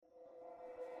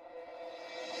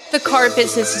The car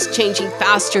business is changing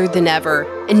faster than ever,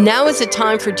 and now is the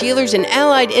time for dealers and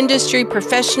allied industry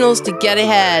professionals to get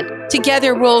ahead.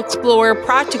 Together, we'll explore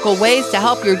practical ways to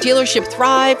help your dealership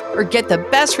thrive or get the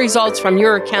best results from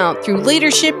your account through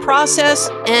leadership, process,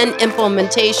 and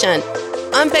implementation.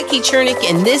 I'm Becky Chernick,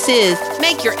 and this is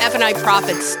Make Your F&I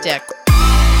Profits Stick.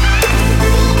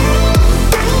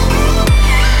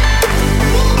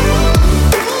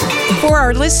 For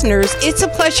our listeners, it's a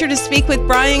pleasure to speak with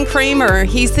Brian Kramer.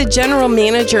 He's the general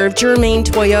manager of Germain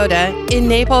Toyota in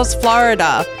Naples,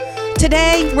 Florida.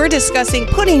 Today, we're discussing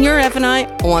putting your F&I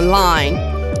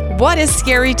online. What a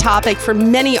scary topic for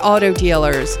many auto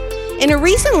dealers. In a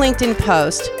recent LinkedIn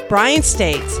post, Brian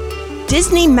states,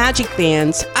 Disney Magic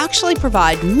Bands actually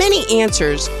provide many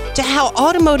answers to how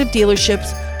automotive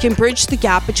dealerships can bridge the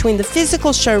gap between the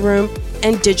physical showroom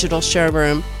and digital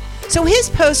showroom. So his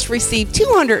post received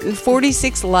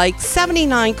 246 likes,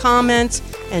 79 comments,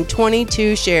 and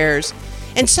 22 shares.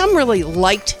 And some really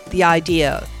liked the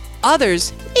idea.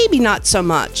 Others, maybe not so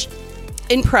much.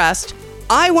 Impressed,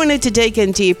 I wanted to dig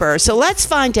in deeper. So let's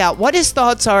find out what his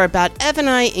thoughts are about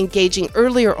F&I engaging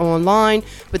earlier online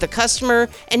with a customer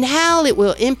and how it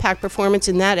will impact performance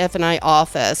in that F&I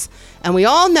office. And we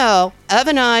all know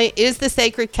F&I is the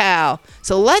sacred cow.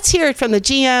 So let's hear it from the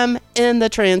GM in the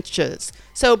trenches.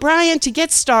 So, Brian, to get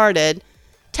started,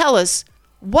 tell us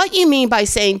what you mean by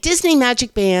saying Disney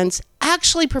Magic Bands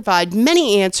actually provide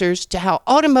many answers to how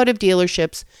automotive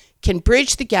dealerships can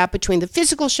bridge the gap between the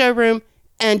physical showroom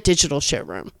and digital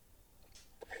showroom.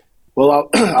 Well,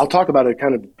 I'll talk about it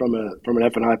kind of from an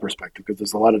F&I perspective, because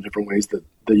there's a lot of different ways that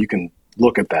you can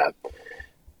look at that.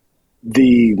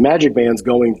 The Magic Bands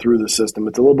going through the system,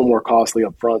 it's a little bit more costly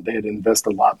up front. They had to invest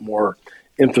a lot more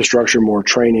infrastructure, more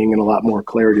training, and a lot more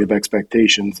clarity of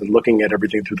expectations and looking at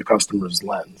everything through the customer's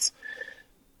lens.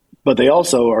 But they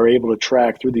also are able to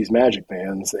track through these Magic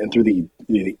Bands and through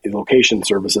the location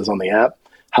services on the app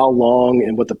how long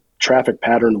and what the traffic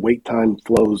pattern wait time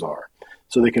flows are.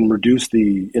 So they can reduce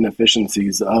the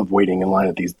inefficiencies of waiting in line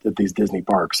at these Disney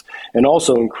parks, and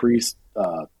also increase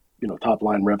top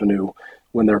line revenue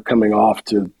when they're coming off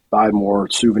to buy more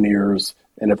souvenirs.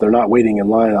 And if they're not waiting in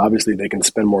line, obviously they can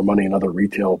spend more money in other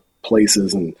retail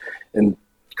places and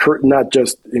not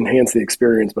just enhance the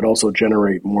experience, but also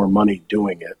generate more money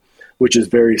doing it, which is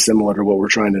very similar to what we're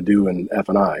trying to do in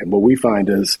F&I. And what we find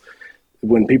is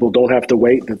when people don't have to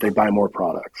wait, that they buy more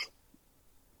products.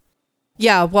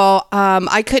 Yeah, well,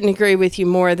 I couldn't agree with you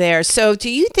more there. So do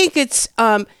you think it's,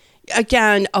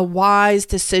 again, a wise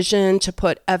decision to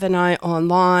put F&I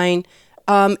online?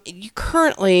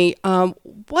 Currently,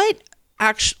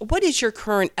 what is your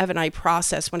current F&I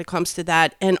process when it comes to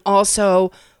that? And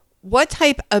also, what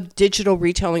type of digital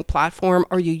retailing platform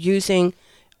are you using?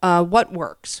 What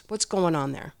works? What's going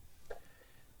on there?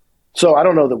 So I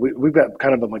don't know that we've got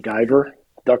kind of a MacGyver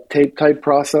duct tape type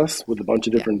process with a bunch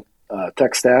of different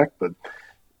tech stack, but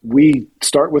we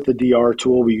start with the DR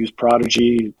tool. We use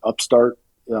Prodigy, Upstart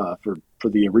for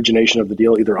the origination of the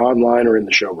deal, either online or in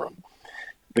the showroom.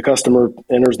 The customer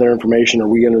enters their information, or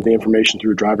we enter the information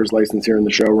through a driver's license here in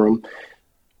the showroom.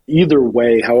 Either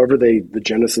way, however the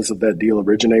genesis of that deal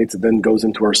originates, it then goes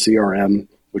into our CRM,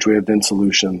 which we have VIN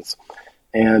Solutions.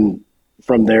 And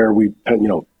from there, we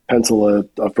pencil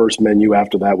a first menu.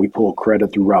 After that, we pull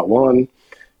credit through Route 1,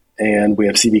 and we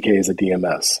have CDK as a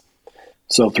DMS.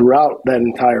 So throughout that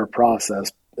entire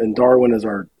process, and Darwin is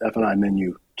our F&I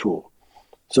menu tool.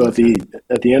 So at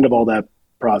the end of all that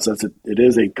process, it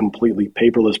is a completely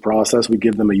paperless process. We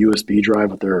give them a USB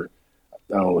drive with their,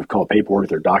 we call it paperwork,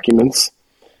 their documents.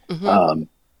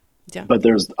 Mm-hmm. But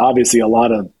there's obviously a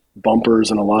lot of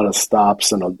bumpers and a lot of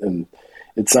stops, and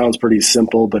it sounds pretty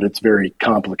simple, but it's very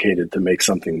complicated to make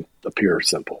something appear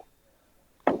simple.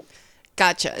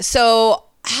 Gotcha. So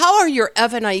how are your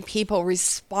F&I people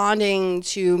responding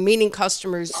to meeting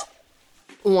customers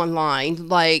online,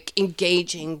 like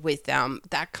engaging with them,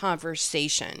 that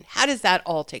conversation? How does that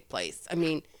all take place? I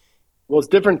mean, well, it's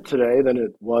different today than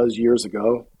it was years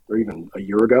ago or even a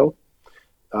year ago.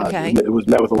 Okay. It was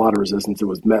met with a lot of resistance. It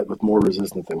was met with more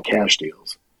resistance than cash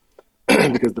deals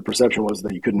because the perception was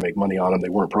that you couldn't make money on them. They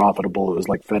weren't profitable. It was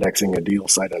like FedExing a deal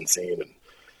sight unseen.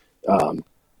 And,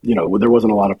 there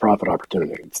wasn't a lot of profit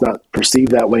opportunity. It's not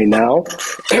perceived that way now.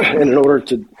 And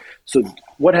so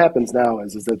what happens now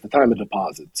is at the time of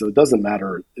deposit. So it doesn't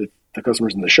matter if the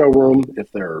customer's in the showroom,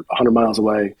 if they're 100 miles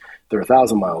away, they're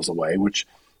 1,000 miles away, which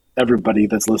everybody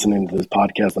that's listening to this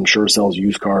podcast, I'm sure, sells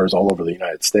used cars all over the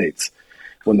United States.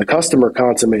 When the customer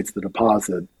consummates the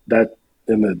deposit, that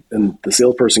and the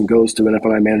salesperson goes to an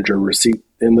F&I manager receipt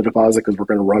in the deposit, because we're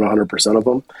going to run 100% of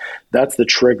them, that's the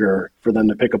trigger for them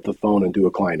to pick up the phone and do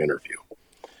a client interview.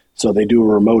 So they do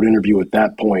a remote interview at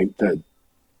that point, and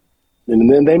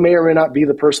then they may or may not be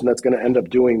the person that's going to end up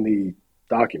doing the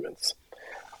documents.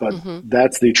 But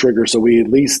that's the trigger. So we at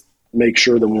least make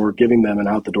sure that when we're giving them an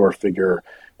out-the-door figure,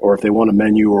 or if they want a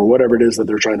menu or whatever it is that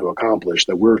they're trying to accomplish,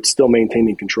 that we're still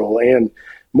maintaining control. And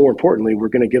more importantly, we're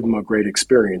going to give them a great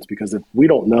experience, because if we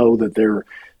don't know that they're,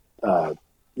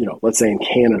 let's say in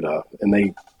Canada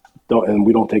and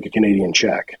we don't take a Canadian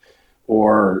check,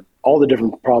 or all the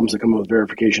different problems that come with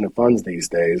verification of funds these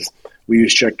days, we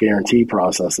use check guarantee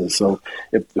processes. So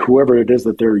if whoever it is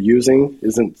that they're using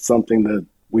isn't something that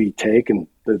we take, and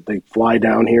that they fly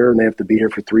down here and they have to be here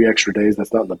for 3 extra days,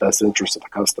 that's not in the best interest of the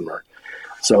customer.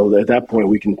 So at that point,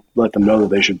 we can let them know that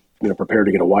they should, prepare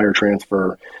to get a wire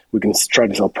transfer. We can try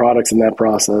to sell products in that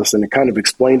process, and kind of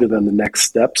explain to them the next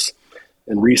steps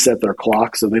and reset their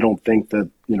clock, so they don't think that,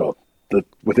 that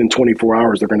within 24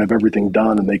 hours they're going to have everything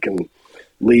done and they can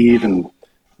leave, and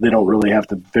they don't really have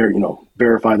to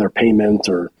verify their payment.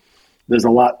 Or there's a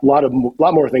lot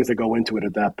more things that go into it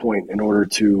at that point in order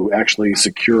to actually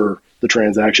secure the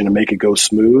transaction and make it go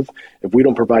smooth. If we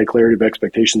don't provide clarity of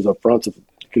expectations up front,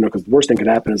 because the worst thing could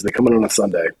happen is they come in on a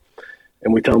Sunday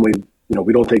and we tell them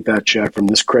we don't take that check from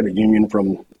this credit union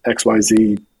from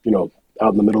XYZ,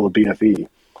 out in the middle of BFE.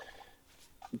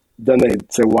 Then they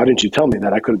say, why didn't you tell me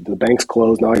that? The bank's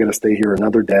closed. Now I got to stay here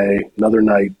another day, another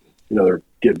night. They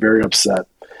get very upset.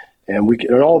 And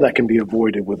all that can be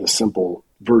avoided with a simple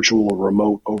virtual or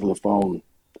remote over the phone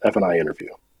F&I interview.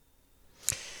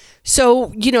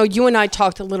 So, you and I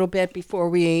talked a little bit before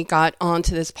we got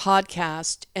onto this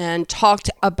podcast, and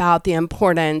talked about the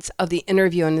importance of the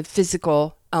interview and the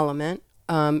physical element,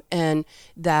 and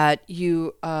that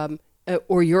you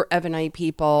or your F&I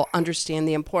people understand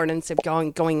the importance of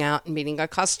going out and meeting a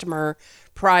customer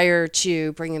prior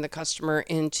to bringing the customer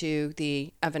into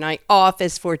the F&I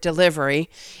office for delivery.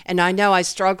 And I know I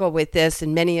struggle with this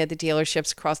in many of the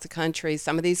dealerships across the country.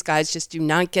 Some of these guys just do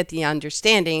not get the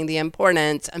understanding, the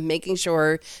importance of making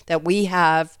sure that we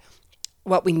have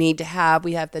what we need to have.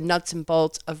 We have the nuts and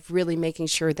bolts of really making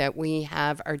sure that we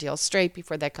have our deal straight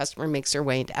before that customer makes their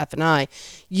way into F&I.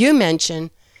 You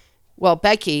mentioned, well,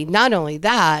 Becky, not only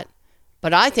that,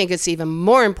 but I think it's even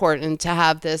more important to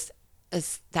have this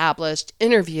established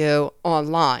interview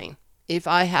online. If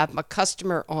I have my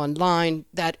customer online,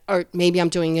 or maybe I'm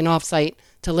doing an offsite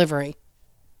delivery.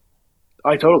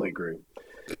 I totally agree.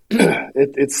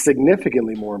 It's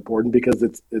significantly more important, because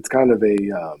it's kind of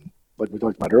a, like we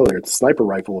talked about earlier, it's a sniper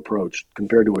rifle approach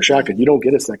compared to a shotgun. You don't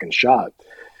get a second shot.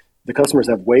 The customers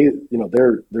have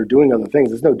they're doing other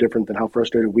things. It's no different than how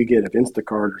frustrated we get if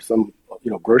Instacart or some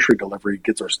grocery delivery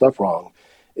gets our stuff wrong.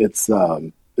 It's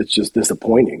just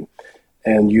disappointing,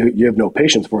 and you have no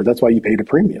patience for it. That's why you paid a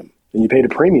premium, and you paid a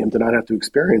premium to not have to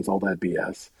experience all that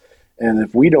BS. And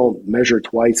if we don't measure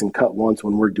twice and cut once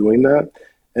when we're doing that,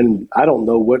 and I don't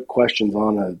know what questions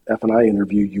on an F&I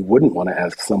interview you wouldn't want to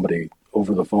ask somebody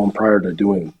over the phone prior to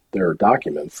doing their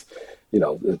documents.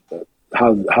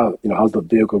 How's the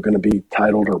vehicle going to be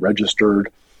titled or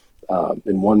registered,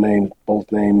 in one name,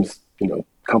 both names,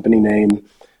 company name,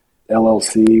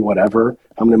 LLC, whatever.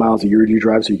 How many miles a year do you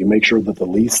drive? So you can make sure that the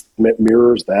lease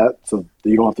mirrors that, so that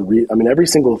you don't have to read. I mean, every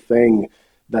single thing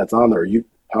that's on there.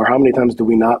 Or how many times do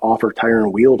we not offer tire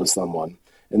and wheel to someone,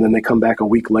 and then they come back a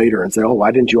week later and say, "Oh,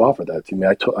 why didn't you offer that to me?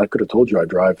 I could have told you I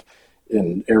drive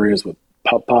in areas with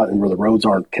pot and where the roads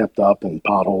aren't kept up, and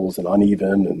potholes and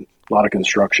uneven and a lot of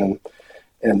construction."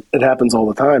 And it happens all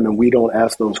the time, and we don't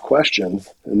ask those questions.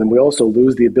 And then we also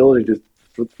lose the ability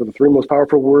for the 3 most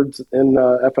powerful words in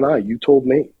F&I. You told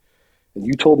me. And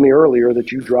you told me earlier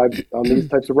that you drive on these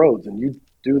types of roads, and you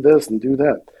do this and do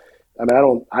that. I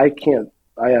mean,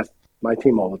 I ask my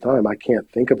team all the time, I can't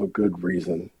think of a good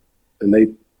reason. And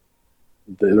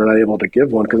they're not able to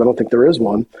give one, because I don't think there is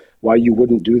one, why you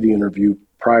wouldn't do the interview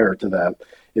prior to that.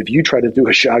 If you try to do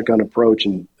a shotgun approach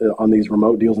on these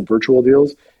remote deals and virtual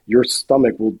deals, your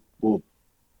stomach will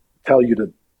tell you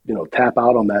to tap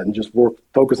out on that and just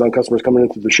focus on customers coming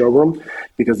into the showroom,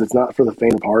 because it's not for the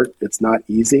faint of heart. It's not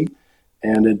easy,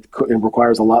 and it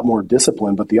requires a lot more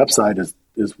discipline. But the upside is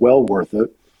well worth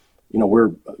it.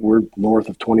 We're north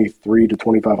of $2,300 to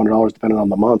 $2,500 depending on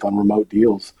the month on remote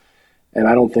deals, and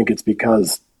I don't think it's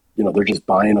because they're just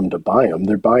buying them to buy them.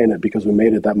 They're buying it because we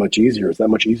made it that much easier. It's that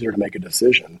much easier to make a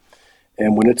decision,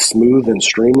 and when it's smooth and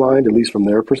streamlined, at least from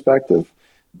their perspective.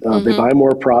 They buy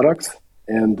more products,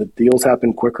 and the deals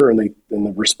happen quicker, and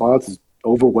the response is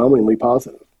overwhelmingly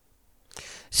positive.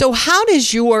 So how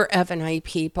does your F&I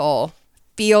people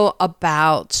feel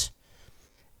about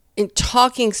in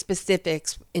talking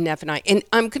specifics in F&I? And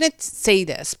I'm going to say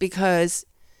this because,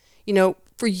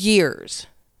 for years,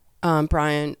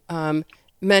 Brian.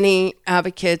 Many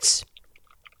advocates,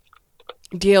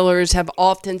 dealers have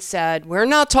often said, we're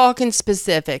not talking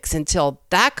specifics until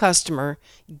that customer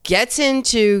gets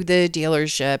into the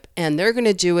dealership and they're going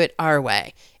to do it our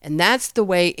way. And that's the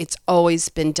way it's always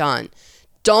been done.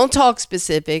 Don't talk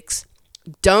specifics.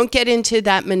 Don't get into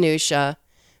that minutia.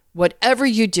 Whatever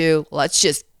you do, let's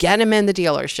just get them in the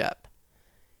dealership.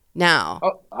 Now,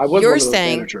 I was you're one of those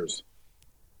saying managers.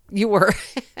 You were.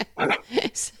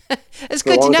 It's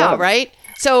good to know, right?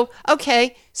 So,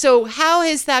 okay. So how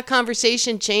has that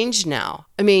conversation changed now?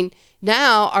 I mean,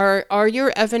 now are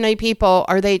your F&I people,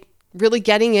 are they really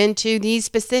getting into these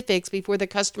specifics before the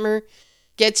customer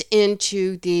gets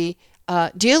into the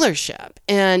dealership?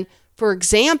 And for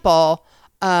example,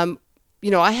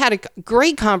 I had a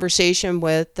great conversation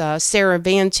with Sarah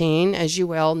Vantine, as you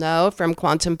well know, from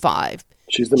Quantum 5.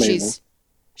 She's amazing.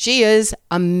 She is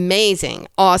amazing,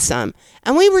 awesome.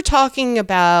 And we were talking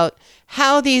about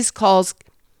how these calls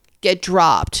get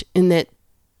dropped in that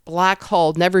black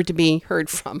hole, never to be heard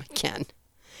from again.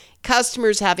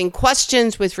 Customers having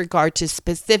questions with regard to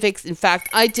specifics. In fact,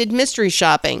 I did mystery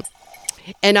shopping,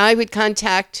 and I would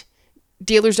contact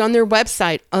dealers on their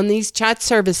website, on these chat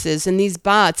services and these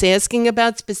bots, asking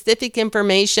about specific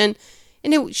information.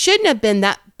 And it shouldn't have been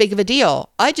that big of a deal.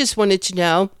 I just wanted to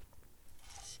know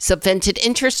subvented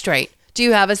interest rate. Do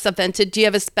you have a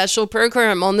special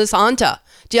program on this Honda?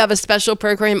 Do you have a special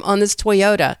program on this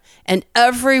Toyota? And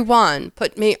everyone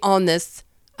put me on this,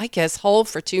 I guess, hold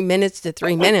for 2 minutes to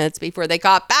 3 minutes before they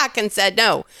got back and said,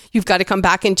 no, you've got to come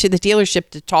back into the dealership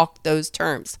to talk those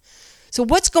terms. So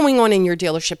what's going on in your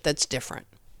dealership that's different?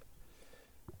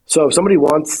 So if somebody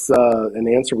wants an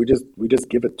answer, we just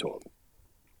give it to them.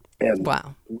 And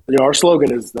wow. Our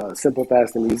slogan is simple,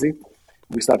 fast, and easy.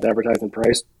 We stopped advertising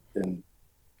price in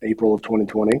April of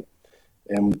 2020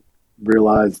 and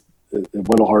realized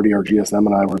Wendell Hardy, our GSM,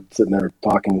 and I were sitting there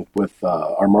talking with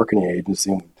our marketing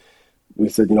agency. And we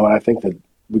said, I think that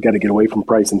we got to get away from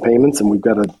price and payments, and we've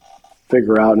got to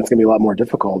figure out, and it's going to be a lot more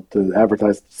difficult to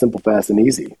advertise simple, fast, and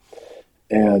easy.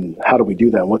 And how do we do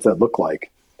that? And what's that look like?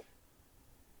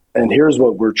 And here's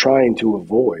what we're trying to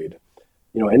avoid.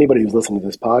 Anybody who's listening to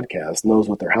this podcast knows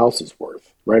what their house is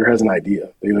worth, right? Or has an idea.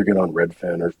 They either get on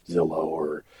Redfin or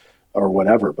Zillow or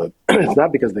whatever, but it's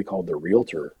not because they called their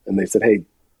realtor and they said, hey,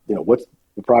 what's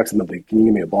approximately, can you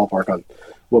give me a ballpark on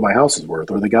what my house is worth?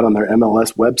 Or they got on their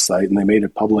MLS website and they made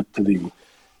it public to the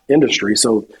industry.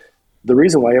 So the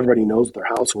reason why everybody knows what their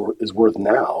house is worth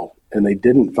now, and they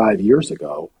didn't 5 years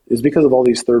ago, is because of all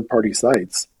these third-party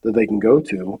sites that they can go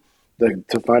to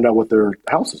find out what their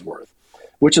house is worth,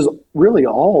 which is really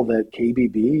all that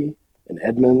KBB and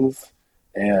Edmunds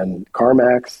and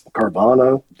CarMax,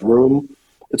 Carvana, Vroom,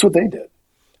 it's what they did.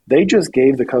 They just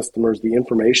gave the customers the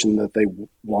information that they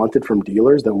wanted from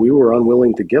dealers that we were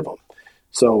unwilling to give them.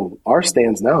 So our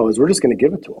stance now is we're just going to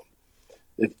give it to them.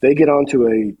 If they get onto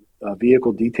a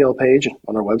vehicle detail page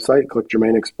on our website, click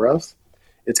Germain Express,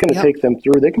 it's going to take them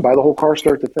through. They can buy the whole car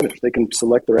start to finish. They can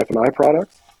select their F&I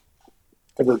products.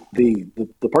 The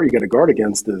part you got to guard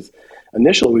against is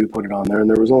initially we put it on there and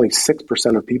there was only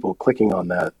 6% of people clicking on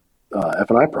that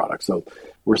F&I product. So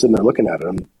we're sitting there looking at it.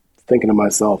 I'm thinking to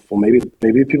myself, well,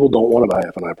 maybe people don't want to buy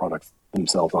F&I products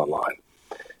themselves online.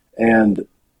 And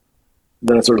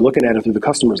then I started looking at it through the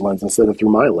customer's lens instead of through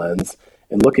my lens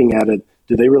and looking at it,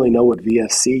 do they really know what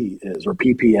VSC is or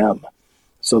PPM?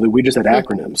 So that we just had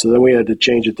acronyms. So then we had to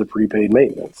change it to prepaid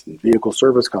maintenance and vehicle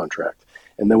service contract.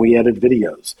 And then we added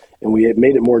videos and we had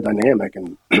made it more dynamic.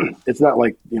 And it's not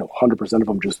like, 100% of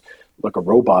them just like a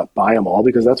robot buy them all,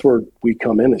 because that's where we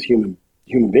come in as human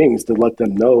beings to let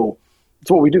them know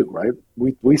it's what we do, right?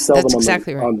 We sell that's them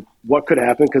exactly right. on what could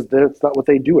happen because that's not what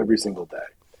they do every single day.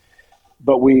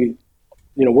 But we're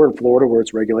in Florida where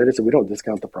it's regulated, so we don't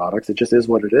discount the products. It just is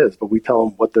what it is. But we tell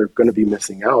them what they're going to be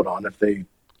missing out on if they,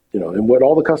 and what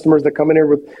all the customers that come in here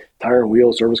with tire and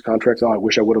wheel service contracts, I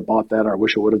wish I would have bought that, or I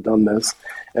wish I would have done this,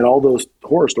 and all those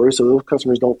horror stories. So those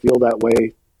customers don't feel that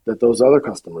way that those other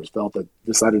customers felt that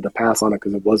decided to pass on it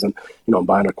because it wasn't, I'm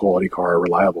buying a quality car, a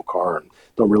reliable car, and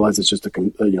don't realize it's just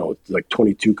it's like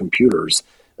 22 computers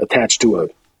attached to a,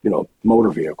 motor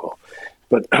vehicle.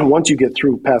 But once you get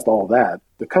through past all that,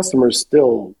 the customers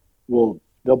still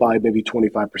they'll buy maybe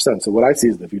 25%. So what I see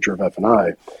as the future of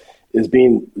F&I is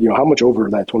being, how much over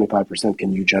that 25%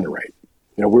 can you generate?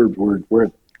 We're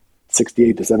at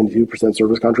 68 to 72%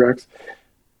 service contracts.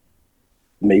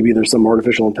 Maybe there's some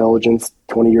artificial intelligence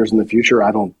 20 years in the future.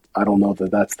 I don't know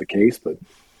that that's the case, but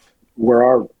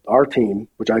where our team,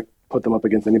 which I put them up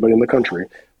against anybody in the country,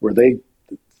 where they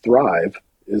thrive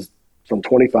is from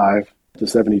 25 to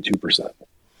 72%.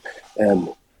 And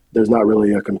there's not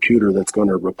really a computer that's going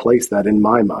to replace that in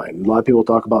my mind. A lot of people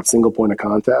talk about single point of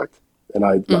contact, and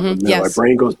my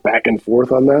brain goes back and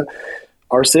forth on that.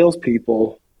 Our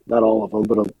salespeople, not all of them,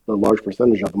 but a large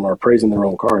percentage of them, are appraising their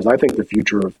own cars. I think the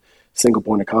future of single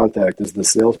point of contact is the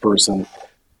salesperson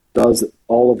does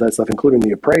all of that stuff, including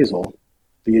the appraisal.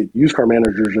 The used car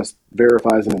manager just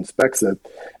verifies and inspects it,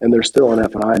 and there's still an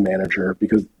F&I manager,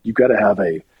 because you've got to have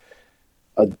a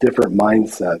different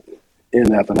mindset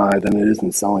in F&I than it is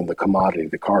in selling the commodity,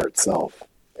 the car itself.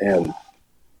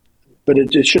 But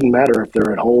it shouldn't matter if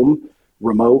they're at home,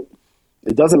 remote.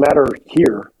 It doesn't matter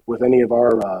here with any of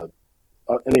our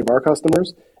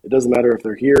customers. It doesn't matter if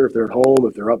they're here, if they're at home,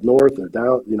 if they're up north, they're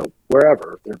down,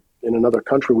 wherever. If they're in another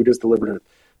country. We just delivered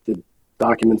the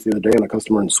documents the other day on a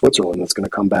customer in Switzerland that's going to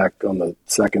come back on the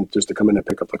 2nd just to come in and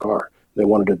pick up the car. They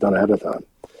wanted it done ahead of time.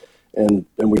 And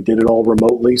we did it all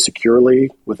remotely, securely,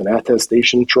 with an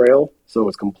attestation trail, so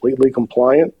it's completely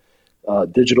compliant,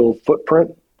 digital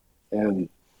footprint, and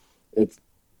it's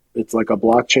like a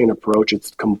blockchain approach.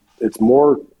 It's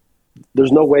more.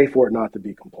 There's no way for it not to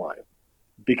be compliant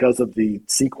because of the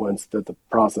sequence that the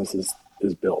process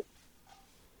is built.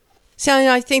 So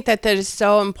I think that is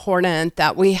so important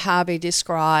that we have a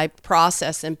described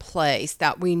process in place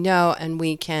that we know and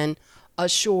we can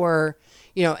assure,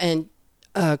 and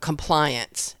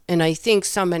compliance. And I think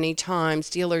so many times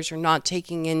dealers are not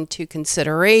taking into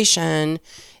consideration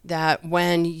that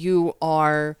when you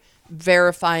are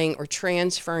verifying or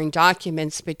transferring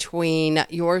documents between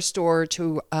your store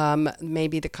to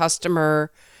maybe the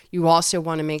customer, you also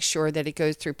want to make sure that it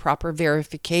goes through proper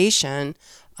verification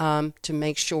to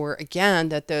make sure, again,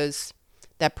 that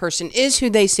that person is who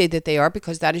they say that they are,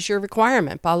 because that is your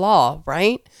requirement by law,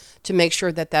 right? To make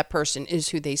sure that that person is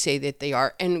who they say that they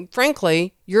are. And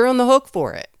frankly, you're on the hook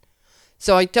for it.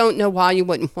 So I don't know why you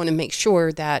wouldn't want to make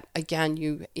sure that, again,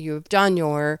 you've done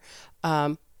your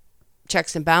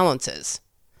checks and balances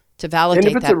to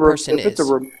validate that person is. If it's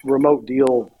a remote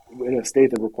deal in a state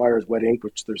that requires wet ink,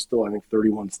 which there's still, I think,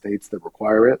 31 states that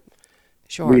require it,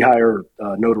 sure, we hire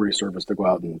a notary service to go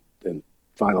out and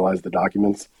finalize the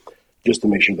documents, just to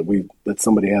make sure that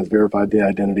somebody has verified the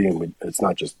identity and it's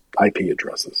not just IP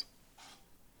addresses.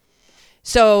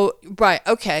 So, right.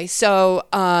 Okay. So,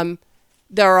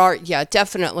 there are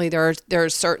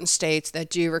certain states that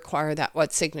do require that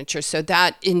wet signature. So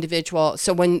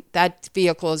so when that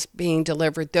vehicle is being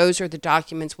delivered, those are the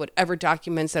documents, whatever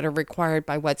documents that are required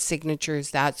by wet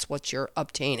signatures, that's what you're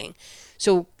obtaining.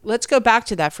 So let's go back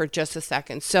to that for just a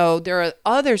second. So there are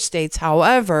other states,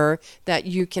 however, that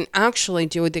you can actually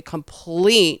do the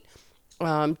complete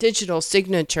digital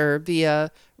signature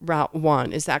via Route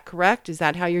 1. Is that correct? Is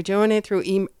that how you're doing it,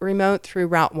 through remote, through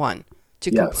Route 1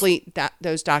 to Yes. complete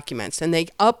those documents? And they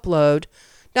upload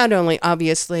not only,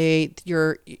 obviously,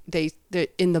 they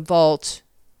in the vault,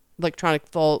 electronic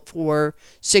vault for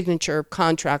signature,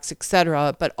 contracts,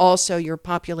 etc., but also you're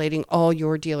populating all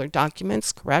your dealer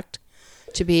documents, correct?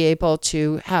 To be able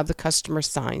to have the customer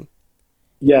sign.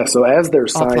 Yeah, so as they're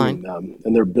signing offline. them,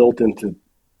 and they're built into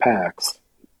packs,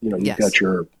 you've Yes. got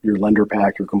your lender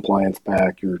pack, your compliance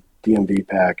pack, your DMV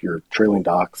pack, your trailing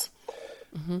docs.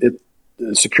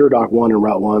 Mm-hmm. Secure Doc 1 and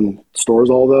Route 1 stores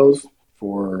all those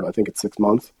for, I think it's 6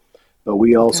 months. But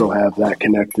we also have that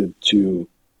connected to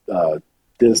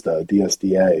DSDA,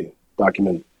 DSDA,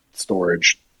 document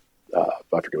storage. I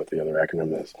forget what the other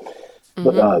acronym is.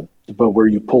 Mm-hmm. But where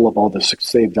you pull up all the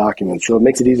saved documents. So it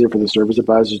makes it easier for the service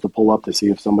advisors to pull up to see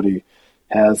if somebody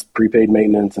has prepaid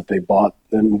maintenance, if they bought,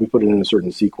 and we put it in a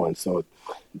certain sequence. So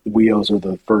the WIOs are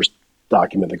the first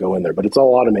document to go in there. But it's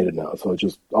all automated now, so it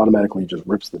just automatically just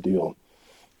rips the deal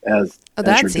as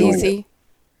that's you're doing easy. It.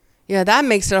 Yeah, that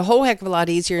makes it a whole heck of a lot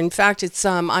easier. In fact, it's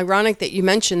ironic that you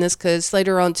mentioned this, because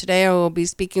later on today I will be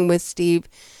speaking with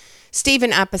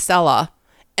Stephen Apicella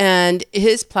and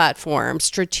his platform,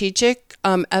 Strategic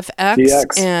FX.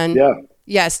 DX, and yeah.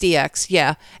 Yes, DX,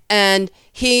 yeah. And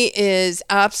he is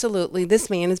absolutely, this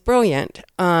man is brilliant.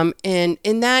 And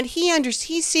in that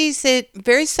he sees it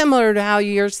very similar to how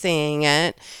you're seeing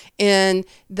it, in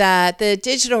that the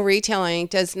digital retailing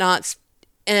does not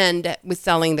end with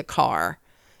selling the car.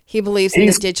 He believes in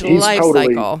the digital life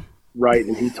cycle. Right,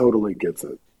 and he totally gets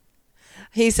it.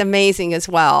 He's amazing as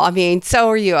well. I mean, so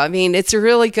are you. I mean, it's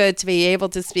really good to be able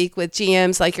to speak with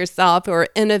GMs like yourself who are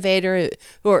innovator,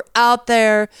 who are out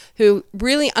there, who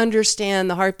really understand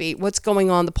the heartbeat, what's going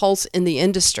on, the pulse in the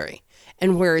industry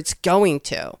and where it's going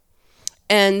to.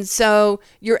 And so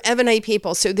your F&A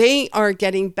people, so they are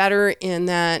getting better in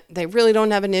that they really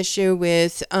don't have an issue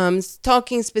with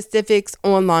talking specifics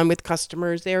online with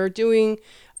customers. They're doing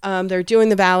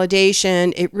the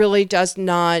validation. It really does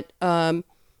not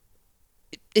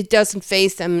it doesn't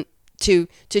faze them to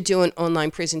do an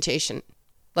online presentation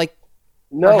like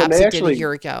No, and perhaps they it did a actually,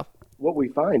 year ago. what we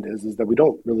find is that we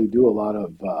don't really do a lot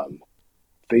of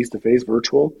face-to-face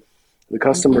virtual. The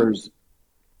customers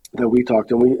that we talk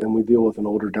to, and we deal with an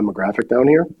older demographic down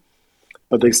here,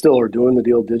 but they still are doing the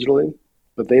deal digitally,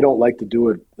 but they don't like to do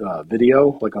it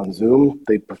video, like on Zoom.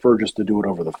 They prefer just to do it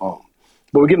over the phone.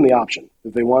 But we give them the option.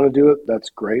 If they want to do it, that's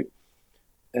great.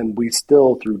 And we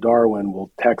still, through Darwin, will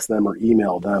text them or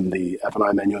email them the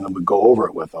F&I menu, and then we go over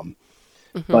it with them.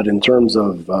 But in terms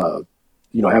of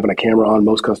having a camera on,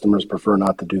 most customers prefer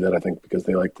not to do that, I think, because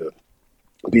they like to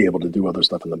be able to do other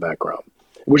stuff in the background,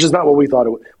 which is not what we thought.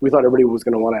 We thought everybody was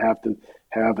going to want to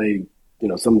have a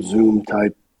some Zoom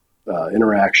type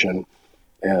interaction,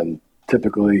 and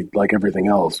typically, like everything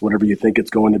else, whatever you think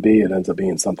it's going to be, it ends up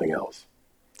being something else.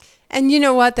 And you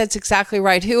know what? That's exactly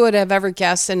right. Who would have ever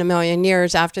guessed in a million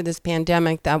years after this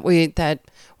pandemic that we'd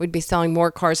be selling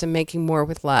more cars and making more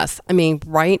with less? I mean,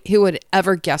 right? Who would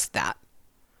ever guess that?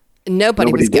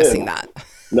 Nobody was guessing that.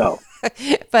 No.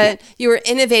 But you were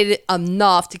innovative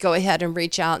enough to go ahead and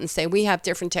reach out and say, we have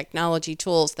different technology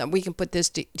tools that we can put this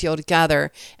deal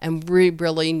together, and we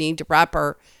really need to wrap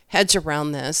our heads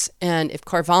around this. And if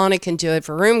Carvana can do it,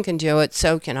 Vroom can do it,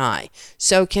 so can I.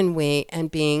 So can we,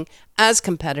 and being as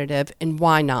competitive, and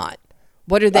why not?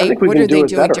 What are they doing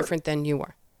different than you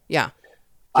are? Yeah.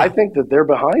 I think that they're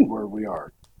behind where we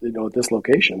are, at this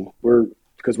location.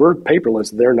 Because we're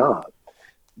paperless, they're not.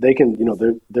 They can,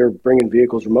 they're bringing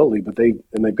vehicles remotely, but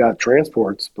they've got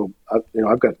transports. But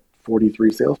I've got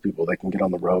 43 salespeople that can get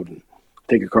on the road and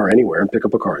take a car anywhere and pick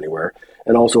up a car anywhere,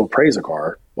 and also appraise a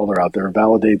car while they're out there,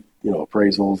 validate,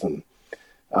 appraisals,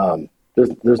 and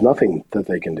there's nothing that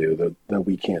they can do that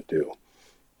we can't do.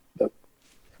 But,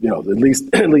 at least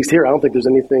here, I don't think there's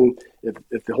anything.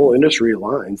 If the whole industry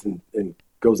aligns and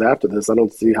goes after this, I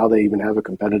don't see how they even have a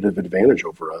competitive advantage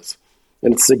over us,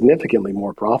 and it's significantly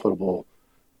more profitable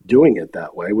doing it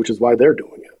that way, which is why they're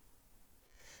doing it.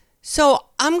 So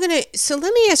let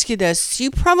me ask you this. You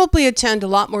probably attend a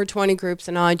lot more 20 groups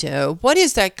than I do. What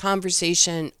is that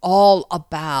conversation all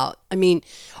about? I mean,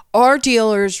 are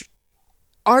dealers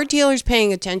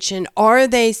paying attention? Are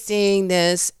they seeing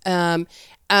this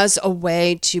as a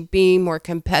way to be more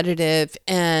competitive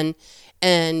and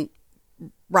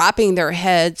wrapping their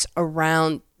heads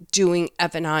around doing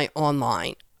F&I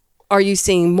online? Are you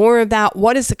seeing more of that?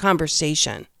 What is the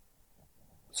conversation?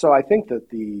 So I think that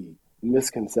the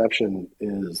misconception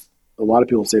is, a lot of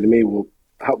people say to me, well,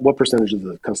 what percentage of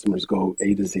the customers go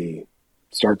A to Z,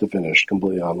 start to finish,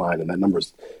 completely online? And that number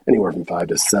is anywhere from 5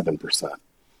 to 7%.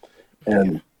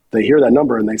 And they hear that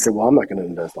number and they say, well, I'm not going to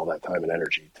invest all that time and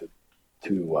energy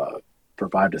for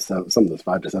 5 to 7, some of this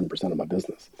 5 to 7% of my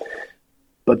business.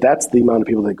 But that's the amount of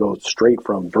people that go straight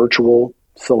from virtual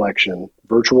selection,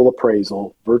 virtual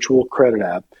appraisal, virtual credit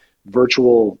app,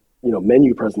 virtual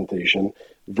menu presentation,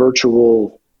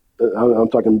 virtual I'm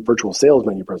talking virtual sales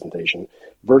menu presentation,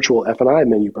 virtual F&I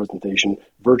menu presentation,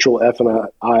 virtual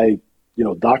F&I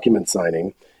document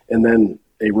signing, and then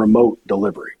a remote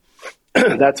delivery.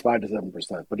 That's 5 to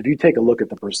 7%. But if you take a look at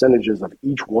the percentages of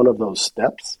each one of those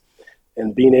steps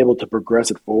and being able to progress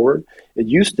it forward, it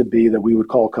used to be that we would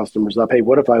call customers up, hey,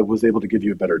 what if I was able to give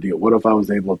you a better deal? What if I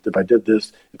was able, if I did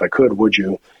this, if I could, would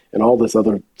you? And all this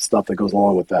other stuff that goes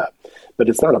along with that. But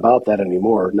it's not about that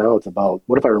anymore. Now it's about,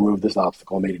 what if I removed this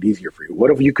obstacle and made it easier for you? What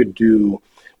if we could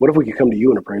come to you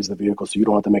and appraise the vehicle so you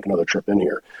don't have to make another trip in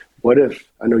here? What if,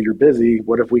 I know you're busy,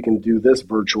 what if we can do this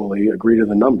virtually, agree to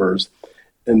the numbers,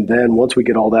 and then once we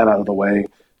get all that out of the way,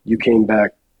 you came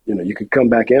back, you could come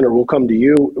back in, or we'll come to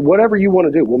you, whatever you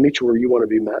want to do. We'll meet you where you want to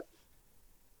be met.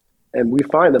 And we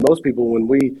find that most people, when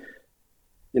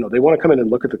they want to come in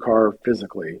and look at the car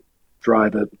physically,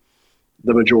 drive it,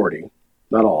 the majority,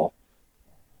 not all,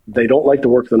 they don't like to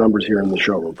work the numbers here in the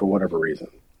showroom for whatever reason.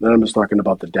 Then I'm just talking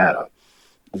about the data.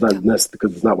 It's not this,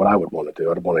 because it's not what I would want to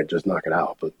do. I'd want to just knock it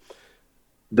out. But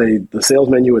the sales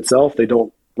menu itself, they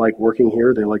don't like working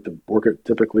here. They like to work it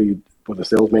typically with a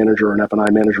sales manager or an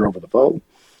F&I manager over the phone.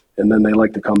 And then they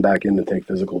like to come back in and take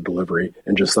physical delivery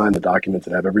and just sign the documents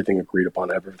and have everything agreed upon,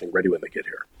 have everything ready when they get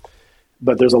here.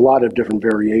 But there's a lot of different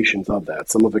variations of that.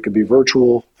 Some of it could be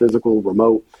virtual, physical,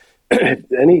 remote.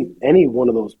 Any one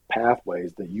of those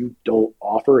pathways that you don't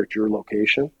offer at your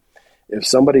location, if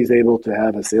somebody's able to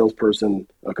have a salesperson,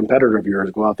 a competitor of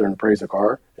yours, go out there and appraise a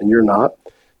car, and you're not,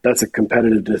 that's a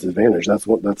competitive disadvantage. That's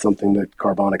something that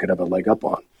Carvana could have a leg up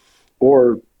on.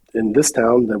 Or in this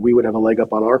town, that we would have a leg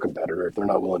up on our competitor if they're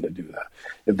not willing to do that.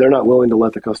 If they're not willing to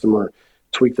let the customer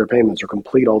tweak their payments or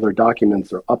complete all their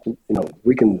documents or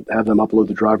we can have them upload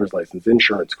the driver's license,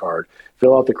 insurance card,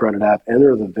 fill out the credit app,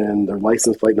 enter the VIN, their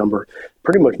license plate number,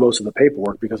 pretty much most of the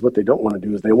paperwork, because what they don't want to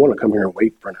do is they want to come here and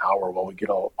wait for an hour while we get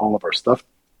all of our stuff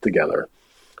together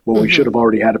when we should have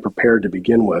already had it prepared to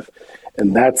begin with.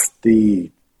 And that's the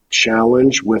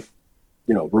challenge with,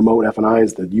 remote F&I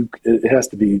is that it has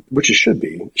to be, which it should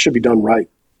be done right,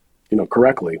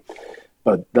 correctly.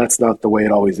 But that's not the way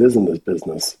it always is in this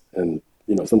business. And,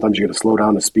 sometimes you got to slow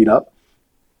down to speed up.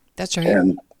 That's right.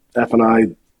 And F&I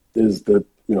is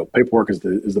paperwork is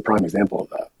the prime example of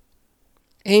that.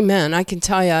 Amen. I can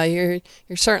tell you,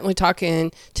 you're certainly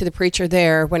talking to the preacher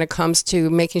there when it comes to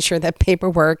making sure that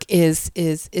paperwork is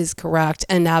correct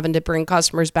and having to bring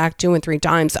customers back 2 and 3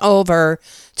 times over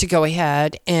to go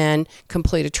ahead and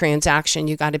complete a transaction.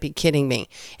 You got to be kidding me.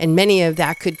 And many of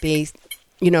that could be,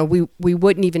 we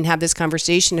wouldn't even have this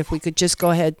conversation if we could just go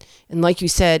ahead and, like you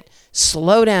said,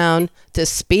 slow down to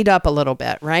speed up a little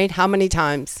bit, right? How many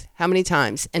times?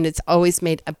 And it's always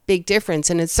made a big difference.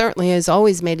 And it certainly has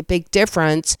always made a big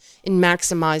difference in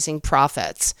maximizing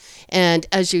profits. And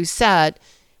as you said,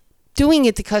 doing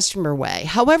it the customer way,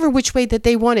 however which way that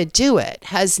they want to do it,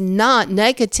 has not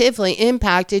negatively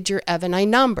impacted your F&I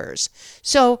numbers.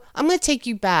 So I'm going to take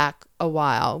you back a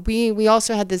while. We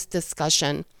also had this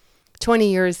discussion 20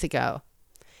 years ago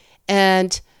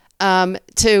and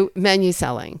to menu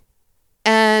selling.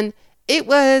 And it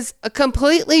was a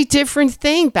completely different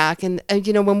thing back in,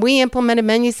 when we implemented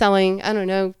menu selling,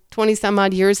 20 some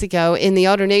odd years ago in the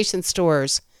AutoNation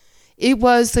stores. It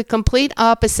was the complete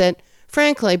opposite,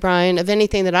 frankly, Brian, of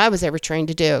anything that I was ever trained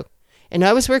to do. And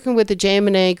I was working with the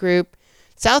JM&A group,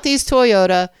 Southeast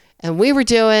Toyota, and we were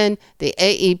doing the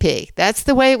AEP. That's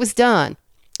the way it was done.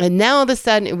 And now all of a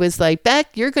sudden it was like,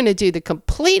 Beck, you're going to do the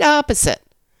complete opposite.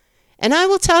 And I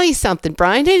will tell you something,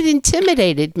 Brian, it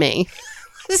intimidated me.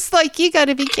 It's like, you got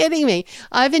to be kidding me.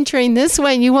 I've been trained this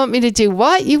way and you want me to do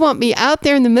what? You want me out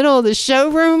there in the middle of the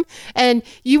showroom and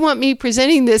you want me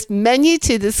presenting this menu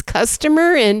to this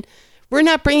customer and we're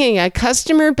not bringing a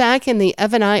customer back in the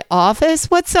F&I office?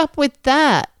 What's up with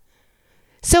that?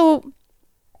 So,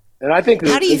 and I think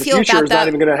how do you feel the future about is that? not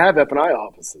even going to have F&I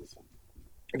offices.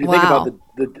 If you think about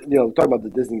talk about the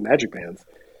Disney Magic Bands,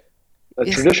 a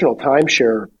traditional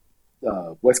timeshare,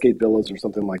 Westgate Villas or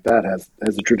something like that has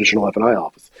a traditional F&I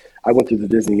office. I went through the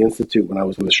Disney Institute when I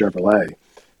was with Chevrolet,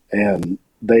 and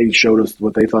they showed us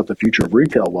what they thought the future of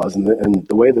retail was, and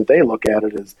the way that they look at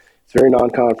it is it's very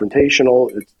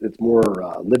non-confrontational. It's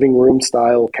more living room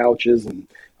style couches and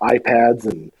iPads,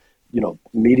 and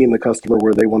meeting the customer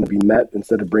where they want to be met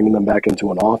instead of bringing them back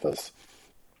into an office.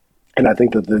 And I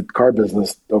think that the car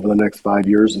business over the next 5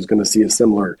 years is going to see a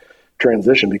similar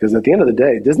transition, because at the end of the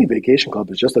day, Disney Vacation Club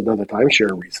is just another timeshare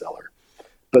reseller.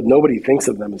 But nobody thinks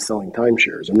of them as selling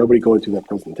timeshares, or nobody going through that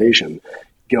presentation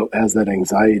has that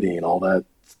anxiety and all that,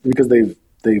 because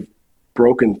they've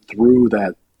broken through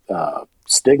that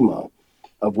stigma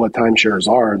of what timeshares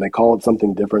are, and they call it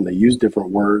something different. They use different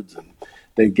words, and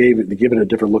they give it a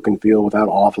different look and feel without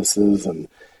offices. And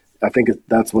I think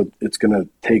that's what it's going to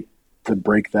take to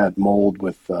break that mold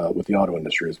with the auto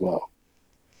industry as well.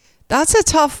 That's a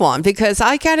tough one, because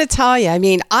I got to tell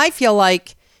you, I feel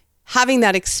like having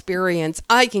that experience,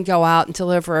 I can go out and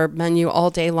deliver a menu all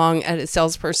day long at a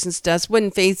salesperson's desk.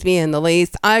 Wouldn't faze me in the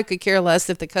least. I could care less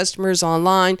if the customer's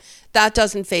online. That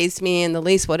doesn't faze me in the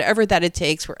least, whatever that it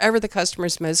takes, wherever the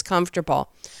customer's most comfortable.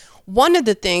 One of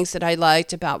the things that I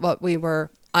liked about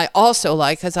I also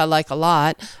like, because I like a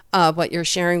lot what you're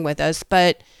sharing with us,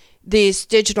 but the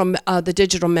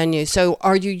digital menu. So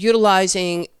are you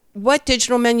utilizing, what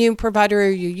digital menu provider are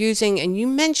you using? And you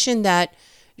mentioned that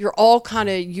you're all kind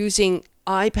of using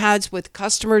iPads with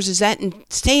customers. Is that in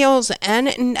sales and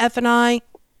in F&I?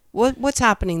 What's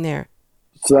happening there?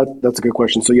 So that's a good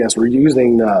question. So yes, we're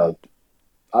using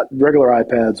regular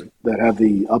iPads that have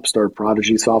the Upstart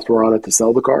Prodigy software on it to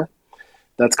sell the car.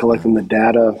 That's collecting the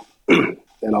data,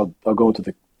 and I'll go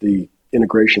into the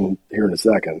integration here in a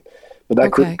second. But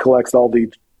that collects all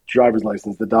the driver's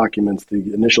license, the documents,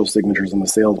 the initial signatures on the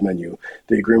sales menu,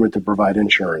 the agreement to provide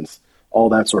insurance, all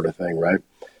that sort of thing, right?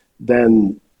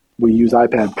 Then we use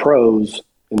iPad Pros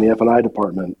in the F&I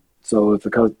department. So if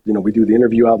we do the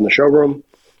interview out in the showroom,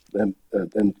 and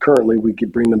currently we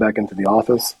could bring them back into the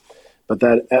office. But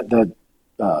that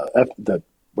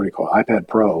iPad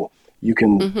Pro, you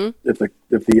can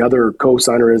if the other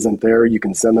co-signer isn't there, you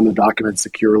can send them the document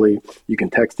securely. You can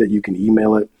text it, you can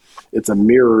email it. It's a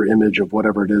mirror image of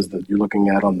whatever it is that you're looking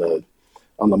at on the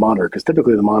monitor, because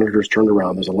typically the monitor is turned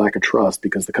around. There's a lack of trust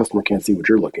because the customer can't see what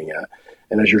you're looking at.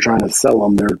 And as you're trying to sell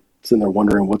them, they're sitting there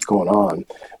wondering what's going on.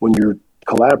 When you're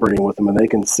collaborating with them and they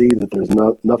can see that there's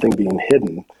nothing being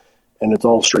hidden and it's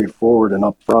all straightforward and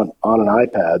upfront on an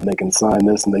iPad, and they can sign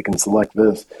this and they can select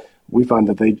this, we find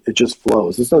that it just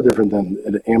flows. It's no different than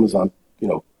at Amazon.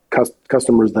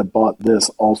 Customers that bought this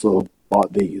also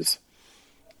bought these.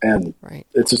 And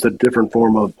It's just a different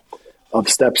form of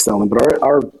step selling. But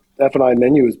our F&I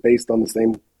menu is based on the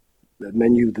same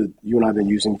menu that you and I have been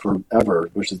using forever,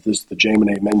 which is the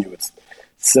J&A menu. It's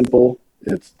simple.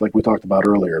 It's like we talked about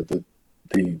earlier.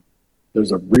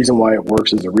 There's a reason why it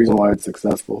works. There's a reason why it's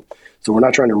successful. So we're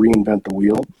not trying to reinvent the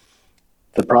wheel.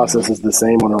 The process is the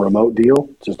same on a remote deal,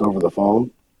 just over the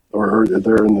phone, or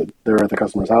they're at the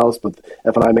customer's house, but the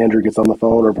F&I manager gets on the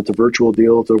phone, or if it's a virtual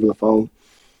deal, it's over the phone.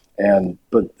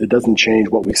 But it doesn't change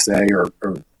what we say, or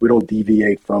we don't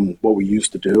deviate from what we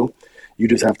used to do. You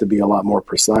just have to be a lot more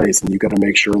precise, and you got to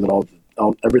make sure that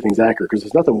everything's accurate, because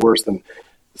there's nothing worse than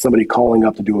somebody calling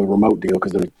up to do a remote deal,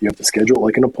 because you have to schedule it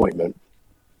like an appointment,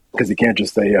 because you can't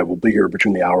just say, yeah, we'll be here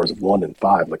between the hours of 1 and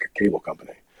 5 like a cable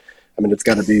company. I mean, it's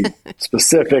got to be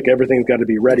specific. Everything's got to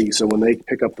be ready. So when they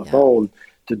pick up the phone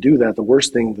to do that, the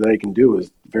worst thing that they can do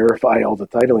is verify all the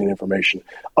titling information.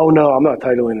 Oh, no, I'm not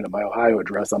titling it at my Ohio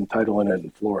address. I'm titling it in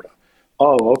Florida.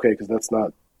 Oh, okay, because that's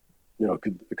not,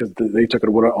 because they took it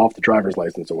off the driver's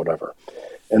license or whatever.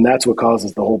 And that's what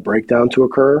causes the whole breakdown to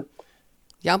occur.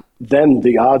 Yep. Then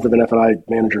the odds of an F&I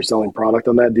manager selling product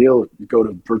on that deal go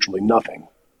to virtually nothing,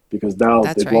 because now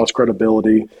they've lost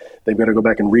credibility. They've got to go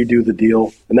back and redo the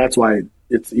deal. And that's why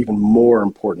it's even more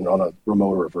important on a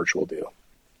remote or a virtual deal.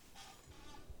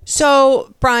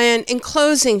 So, Brian, in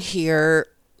closing here,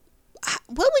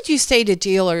 what would you say to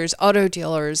dealers, auto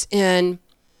dealers, in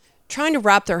trying to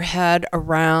wrap their head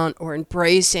around or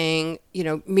embracing,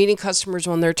 meeting customers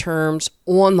on their terms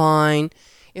online,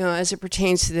 as it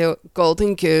pertains to the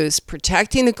golden goose,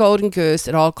 protecting the golden goose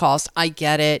at all costs? I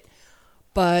get it.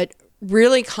 But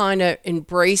really kind of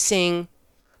embracing,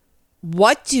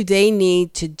 what do they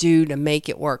need to do to make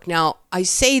it work? Now, I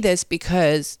say this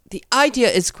because the idea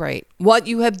is great. What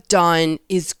you have done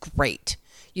is great.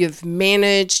 You've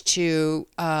managed to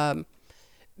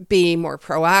be more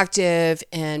proactive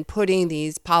and putting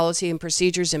these policy and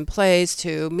procedures in place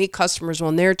to meet customers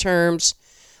on their terms.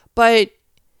 But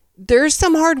there's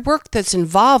some hard work that's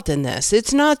involved in this.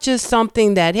 It's not just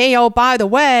something that, hey, oh, by the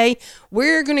way,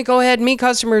 we're going to go ahead and meet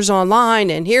customers online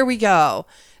and here we go.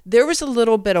 There was a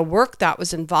little bit of work that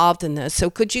was involved in this.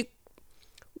 So could you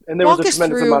walk us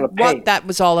through what that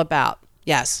was all about?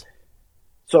 Yes.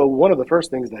 So one of the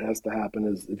first things that has to happen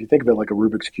is, if you think of it like a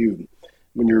Rubik's Cube,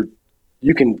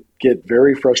 you can get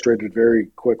very frustrated very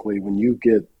quickly when you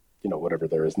get, whatever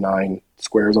there is, 9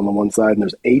 squares on the one side and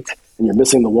there's 8 and you're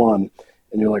missing the one,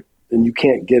 and you're like, and you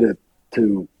can't get it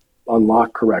to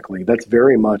unlock correctly. That's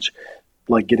very much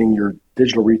like getting your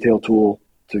digital retail tool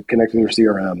to connect with your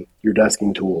CRM, your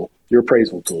desking tool, your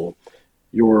appraisal tool,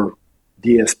 your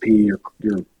DSP,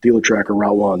 your dealer tracker,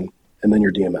 Route 1, and then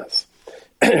your DMS.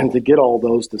 And to get all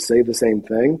those to say the same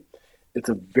thing, it's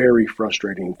a very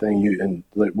frustrating thing.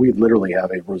 We literally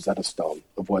have a Rosetta Stone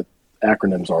of what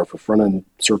acronyms are for front-end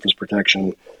surface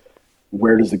protection.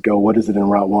 Where does it go? What is it in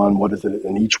Route 1? What is it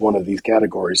in each one of these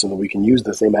categories, so that we can use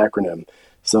the same acronym,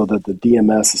 so that the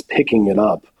DMS is picking it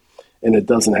up, and it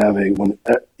doesn't have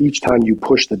each time you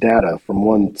push the data from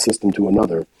one system to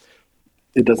another,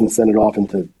 it doesn't send it off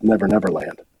into Never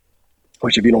Land,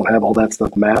 which, if you don't have all that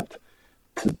stuff mapped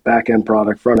to back-end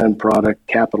product, front-end product,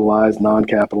 capitalized,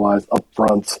 non-capitalized,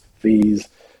 upfronts, fees,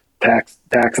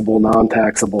 taxable,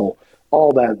 non-taxable,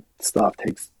 all that stuff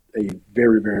takes a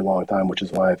very, very long time, which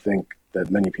is why I think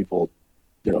that many people,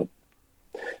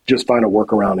 just find a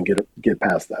workaround and get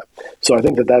past that. So I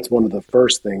think that that's one of the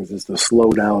first things, is to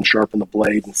slow down, sharpen the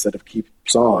blade instead of keep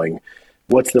sawing.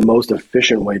 What's the most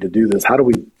efficient way to do this? How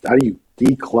do you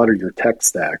declutter your tech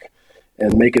stack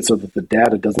and make it so that the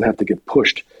data doesn't have to get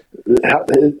pushed,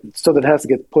 so that it has to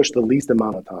get pushed the least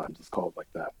amount of times? It's called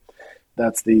like that.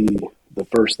 That's the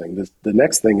first thing. The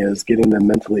next thing is getting them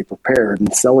mentally prepared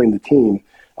and selling the team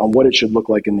on what it should look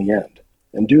like in the end.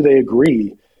 And do they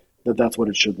agree that that's what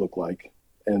it should look like?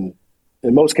 And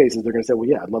in most cases, they're going to say, well,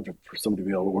 yeah, I'd love for somebody to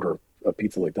be able to order a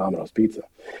pizza like Domino's Pizza.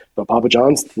 But Papa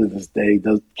John's to this day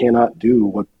cannot do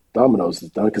what Domino's has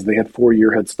done, because they had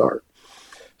 4-year head start.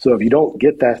 So if you don't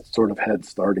get that sort of head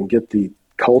start and get the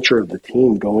culture of the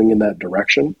team going in that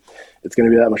direction, it's going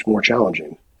to be that much more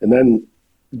challenging. And then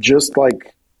just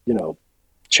like,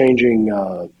 changing,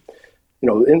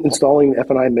 installing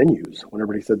F&I menus when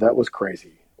everybody said that was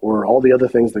crazy, or all the other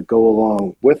things that go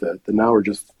along with it that now are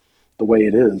just the way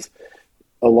it is.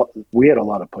 We had a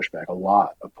lot of pushback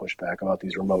about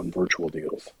these remote and virtual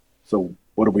deals. So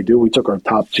what did? We took our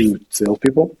top 2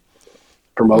 salespeople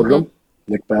promoted them,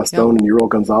 Nick Bastone and Euro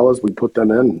Gonzalez. We put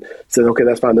them in and said, okay,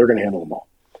 that's fine. They're going to handle them all.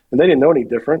 And they didn't know any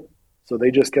different. So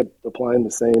they just kept applying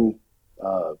the same,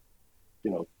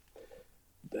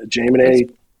 J&A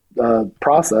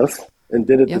process and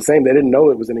did it the same. They didn't know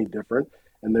it was any different.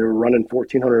 And they were running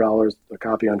 $1,400 a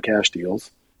copy on cash deals,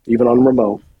 even on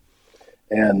remote.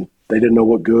 And they didn't know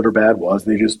what good or bad was.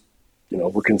 They just,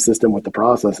 were consistent with the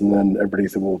process. And then everybody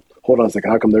said, well, hold on a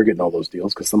second. How come they're getting all those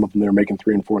deals? Because some of them they were making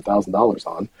 $3,000 and $4,000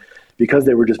 on because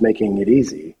they were just making it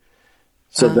easy.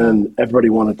 So then everybody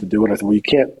wanted to do it. I said, well, you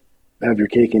can't have your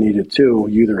cake and eat it too.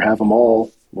 You either have them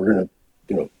all. We're going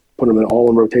to, put them all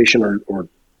in rotation or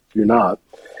you're not.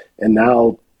 And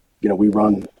now, we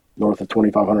run north of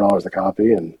 $2,500 a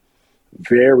copy and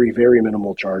very, very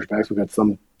minimal chargebacks. We've got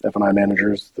some F&I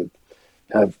managers that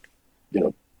have,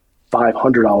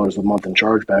 $500 a month in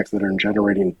chargebacks that are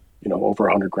generating, over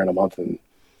 $100,000 a month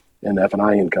in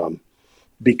F&I income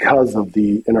because of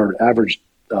in our average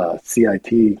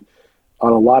CIT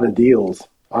on a lot of deals,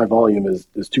 high volume is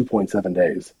 2.7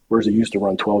 days, whereas it used to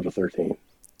run 12 to 13.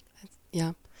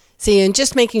 Yeah. See, and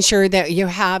just making sure that you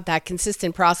have that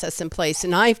consistent process in place.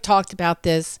 And I've talked about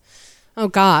this,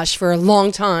 for a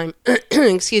long time.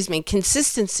 Excuse me.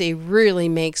 Consistency really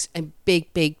makes a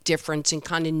big, big difference in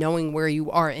kind of knowing where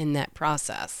you are in that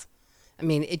process. I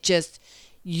mean,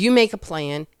 you make a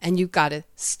plan and you've got to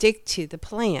stick to the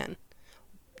plan.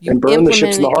 And burn the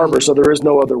ships in the harbor, so there is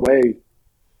no other way.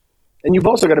 And you've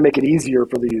also got to make it easier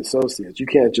for the associates. You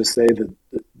can't just say that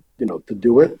to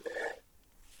do it.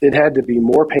 It had to be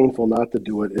more painful not to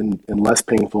do it and less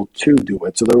painful to do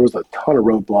it. So there was a ton of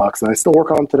roadblocks, and I still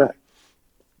work on them today.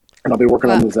 And I'll be working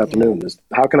on them this afternoon. Is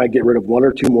how can I get rid of one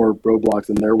or two more roadblocks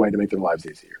in their way to make their lives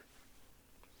easier?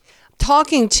 I'm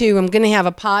going to have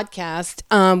a podcast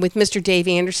with Mr. Dave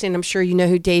Anderson. I'm sure you know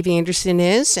who Dave Anderson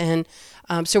is. And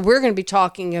so we're going to be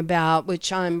talking about,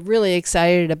 which I'm really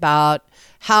excited about,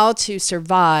 how to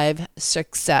survive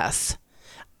success.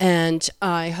 And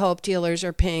I hope dealers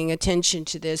are paying attention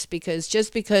to this, because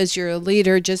just because you're a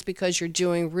leader, just because you're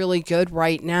doing really good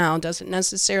right now, doesn't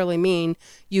necessarily mean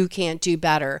you can't do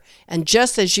better. And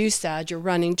just as you said, you're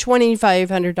running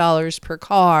 $2,500 per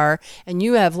car and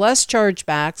you have less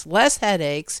chargebacks, less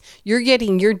headaches. You're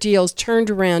getting your deals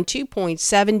turned around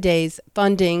 2.7 days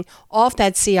funding off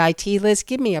that CIT list.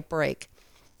 Give me a break.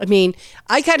 I mean,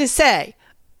 I got to say,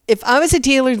 if I was a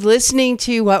dealer listening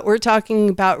to what we're talking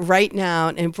about right now,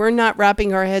 and if we're not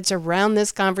wrapping our heads around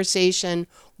this conversation,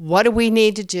 what do we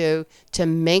need to do to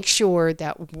make sure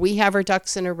that we have our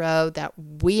ducks in a row, that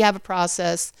we have a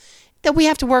process that we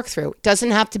have to work through? It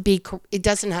doesn't have to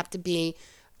be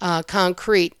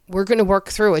concrete. We're going to work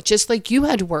through it, just like you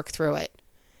had to work through it.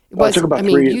 It took about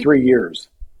 3 years,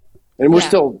 and we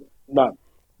still have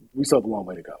a long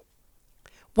way to go.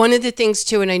 One of the things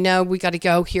too, and I know we got to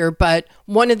go here, but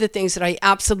one of the things that I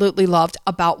absolutely loved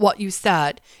about what you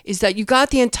said is that you got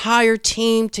the entire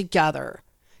team together.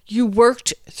 You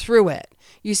worked through it.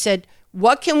 You said,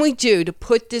 what can we do to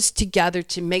put this together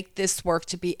to make this work,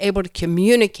 to be able to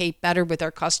communicate better with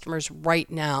our customers right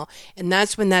now? And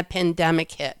that's when that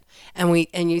pandemic hit.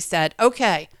 And you said,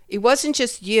 okay, it wasn't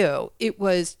just you. It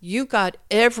was you got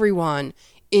everyone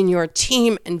in your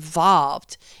team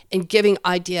involved in giving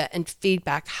idea and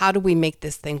feedback. How do we make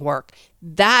this thing work?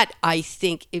 That, I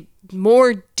think,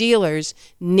 more dealers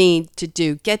need to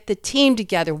do. Get the team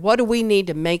together. What do we need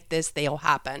to make this thing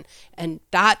happen? And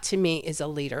that, to me, is a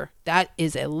leader. That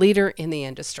is a leader in the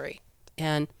industry.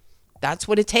 And that's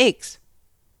what it takes.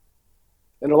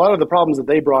 And a lot of the problems that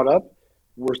they brought up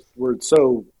were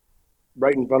so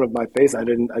right in front of my face, I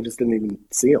just didn't even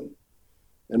see them.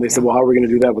 And they said, well, how are we going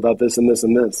to do that without this and this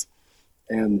and this?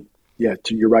 And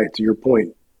you're right, to your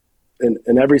point.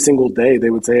 And every single day they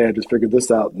would say, hey, I just figured this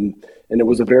out. And it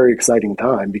was a very exciting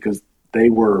time, because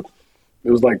it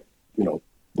was like,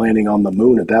 landing on the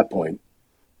moon at that point.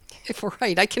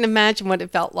 Right. I can imagine what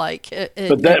it felt like.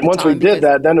 But then once we did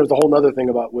that, then there was a whole other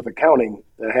thing with accounting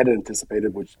that I hadn't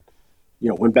anticipated, which,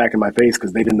 went back in my face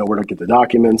because they didn't know where to get the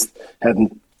documents,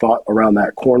 hadn't thought around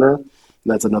that corner. And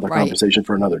that's another conversation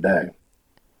for another day.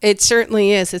 It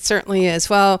certainly is. It certainly is.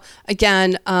 Well,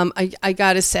 again, I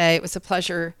got to say, it was a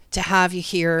pleasure to have you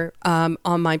here on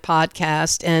my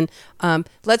podcast. And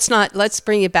let's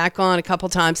bring you back on a couple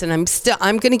times. And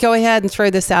I'm going to go ahead and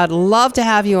throw this out. I'd love to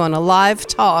have you on a live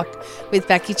talk with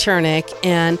Becky Chernick,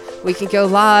 and we can go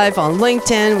live on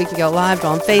LinkedIn. We can go live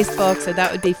on Facebook. So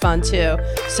that would be fun too.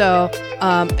 So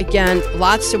again,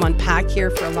 lots to unpack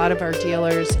here for a lot of our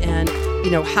dealers, and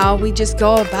how we just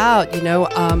go about,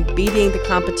 beating the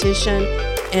competition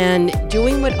and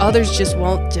doing what others just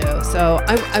won't do. So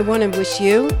I want to wish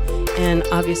you, and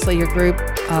obviously your group,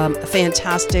 a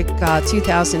fantastic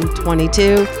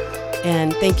 2022.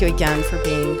 And thank you again for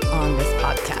being on this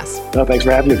podcast. No, thanks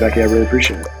for having me, Becky. I really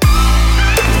appreciate it.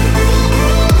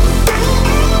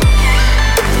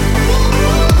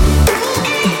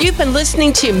 You've been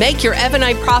listening to Make Your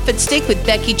F&I Profit Stick with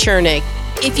Becky Chernick.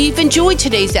 If you've enjoyed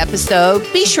today's episode,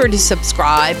 be sure to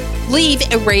subscribe, leave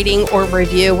a rating or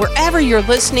review wherever you're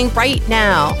listening right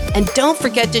now. And don't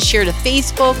forget to share to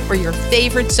Facebook or your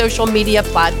favorite social media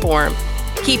platform.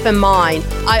 Keep in mind,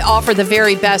 I offer the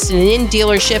very best in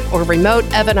dealership or remote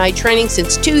F&I training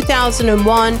since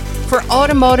 2001 for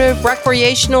automotive,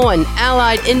 recreational, and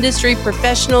allied industry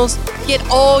professionals. Get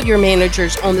all your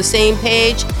managers on the same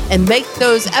page and make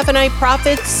those F&I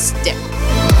profits stick.